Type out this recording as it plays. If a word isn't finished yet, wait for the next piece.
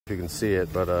You can see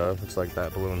it, but looks like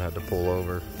that balloon had to pull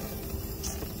over.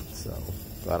 So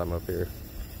glad I'm up here.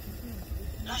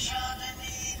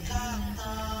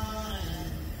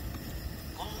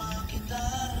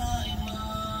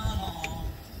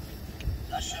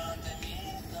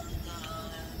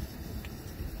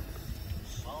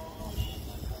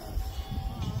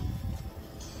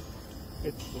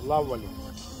 It's Love Valley.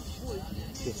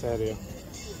 This area.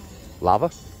 Lava?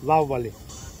 Love Valley.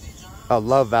 Oh,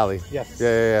 Love Valley. Yes.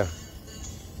 Yeah.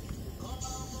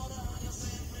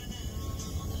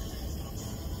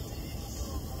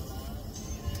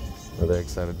 Are they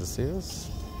excited to see us?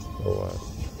 Or what?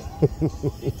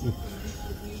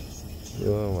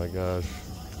 Oh my gosh.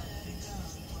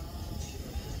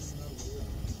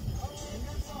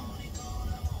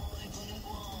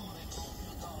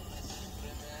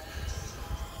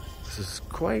 This is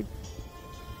quite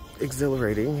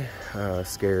exhilarating,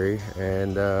 scary,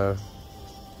 and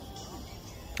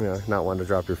you know, not one to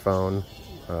drop your phone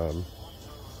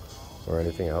or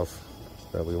anything else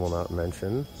that we will not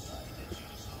mention.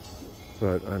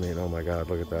 But I mean, oh my God,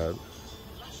 look at that.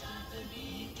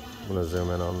 I'm gonna zoom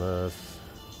in on this.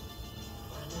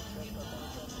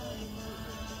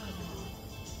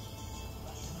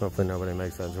 Hopefully nobody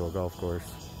makes that into a golf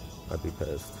course. I'd be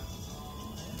pissed.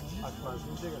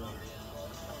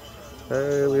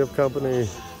 Hey, we have company.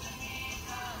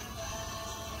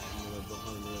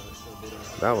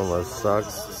 That one was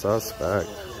suspect.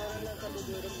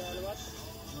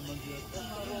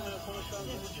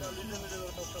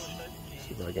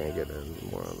 See if I can't get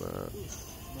any more on that.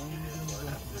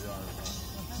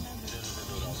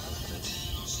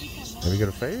 Have you got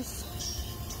a face?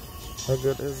 How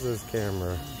good is this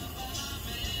camera?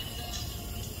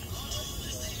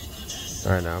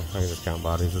 Alright, now I can just count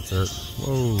bodies, that's it.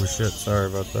 Whoa, shit, sorry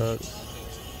about that.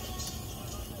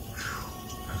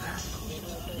 Okay.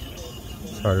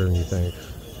 It's harder than you think.